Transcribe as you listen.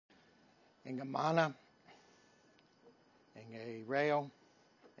Enga mana, enga reo,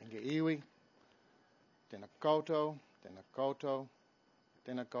 enga iwi, tēnā koutou, tēnā koutou,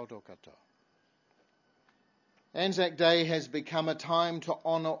 tēnā koutou katoa. Anzac Day has become a time to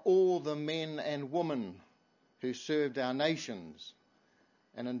honour all the men and women who served our nations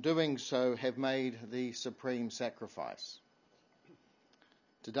and in doing so have made the supreme sacrifice.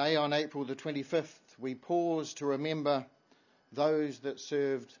 Today on April the 25th we pause to remember those that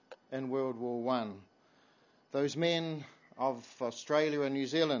served in World War I, those men of Australia and New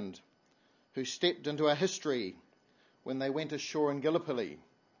Zealand who stepped into our history when they went ashore in Gallipoli.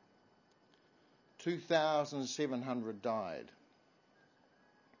 2,700 died.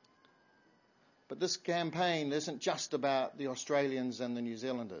 But this campaign isn't just about the Australians and the New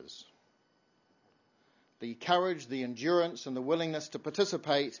Zealanders. The courage, the endurance and the willingness to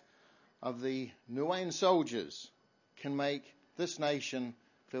participate of the Niue soldiers can make this nation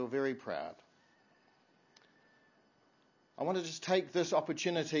feel very proud. I want to just take this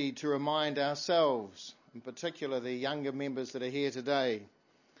opportunity to remind ourselves, in particular the younger members that are here today,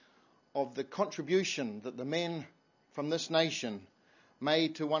 of the contribution that the men from this nation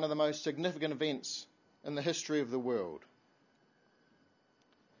made to one of the most significant events in the history of the world.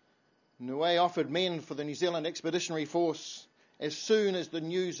 Niue offered men for the New Zealand Expeditionary Force as soon as the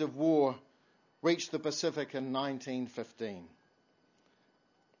news of war reached the Pacific in 1915.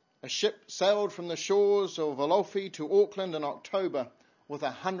 A ship sailed from the shores of Alofi to Auckland in October with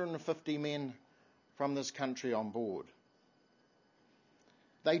 150 men from this country on board.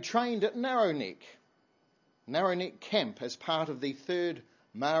 They trained at Narrowneck Camp as part of the 3rd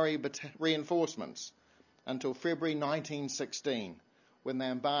Maori reinforcements until February 1916 when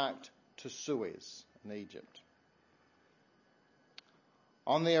they embarked to Suez in Egypt.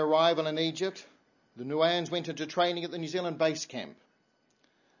 On their arrival in Egypt, the Niueans went into training at the New Zealand base camp.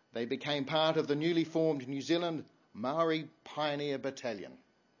 They became part of the newly formed New Zealand Maori Pioneer Battalion.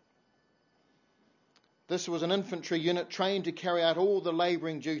 This was an infantry unit trained to carry out all the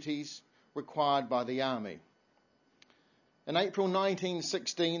labouring duties required by the army. In April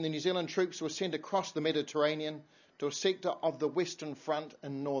 1916, the New Zealand troops were sent across the Mediterranean to a sector of the Western Front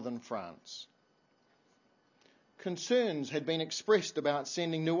in northern France. Concerns had been expressed about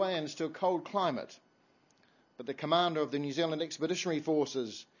sending Niueans to a cold climate, but the commander of the New Zealand Expeditionary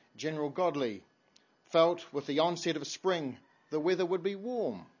Forces, General Godley, felt with the onset of spring the weather would be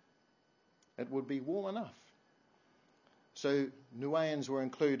warm. It would be warm enough. So Niueans were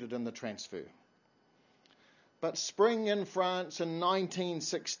included in the transfer. But spring in France in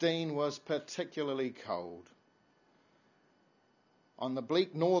 1916 was particularly cold. On the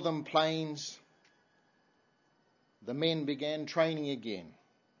bleak northern plains, the men began training again.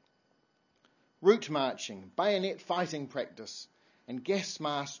 Route marching, bayonet fighting practice and gas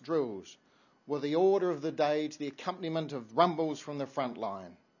mask drills were the order of the day to the accompaniment of rumbles from the front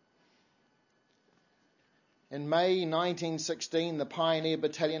line. In May 1916, the Pioneer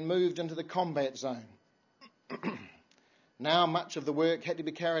Battalion moved into the combat zone. Now much of the work had to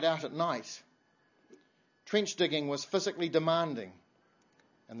be carried out at night. Trench digging was physically demanding,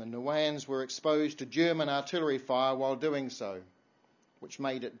 and the Niueans were exposed to German artillery fire while doing so, which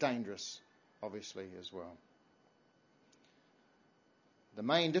made it dangerous, obviously, as well. The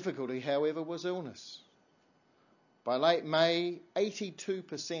main difficulty, however, was illness. By late May,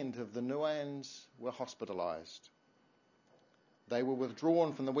 82% of the Niueans were hospitalised. They were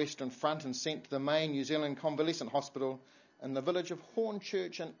withdrawn from the Western Front and sent to the main New Zealand convalescent hospital in the village of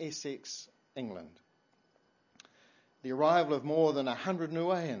Hornchurch in Essex, England. The arrival of more than 100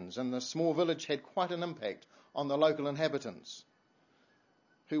 Niueans in the small village had quite an impact on the local inhabitants,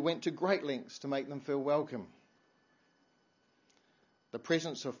 who went to great lengths to make them feel welcome. The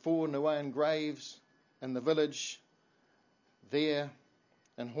presence of 4 Niuean graves in the village there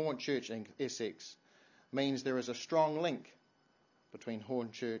in Hornchurch in Essex means there is a strong link between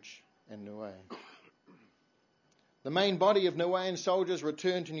Hornchurch and Niue. The main body of Niuean soldiers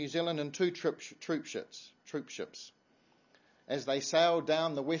returned to New Zealand in 2 troop ships. As they sailed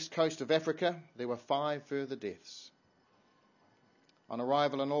down the west coast of Africa, there were 5 further deaths. On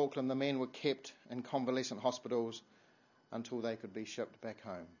arrival in Auckland, the men were kept in convalescent hospitals until they could be shipped back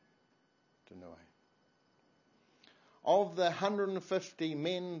home to Niue. Of the 150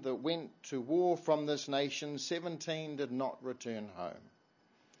 men that went to war from this nation, 17 did not return home.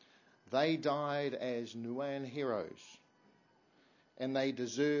 They died as Niuean heroes, and they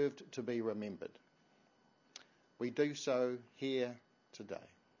deserved to be remembered. We do so here today.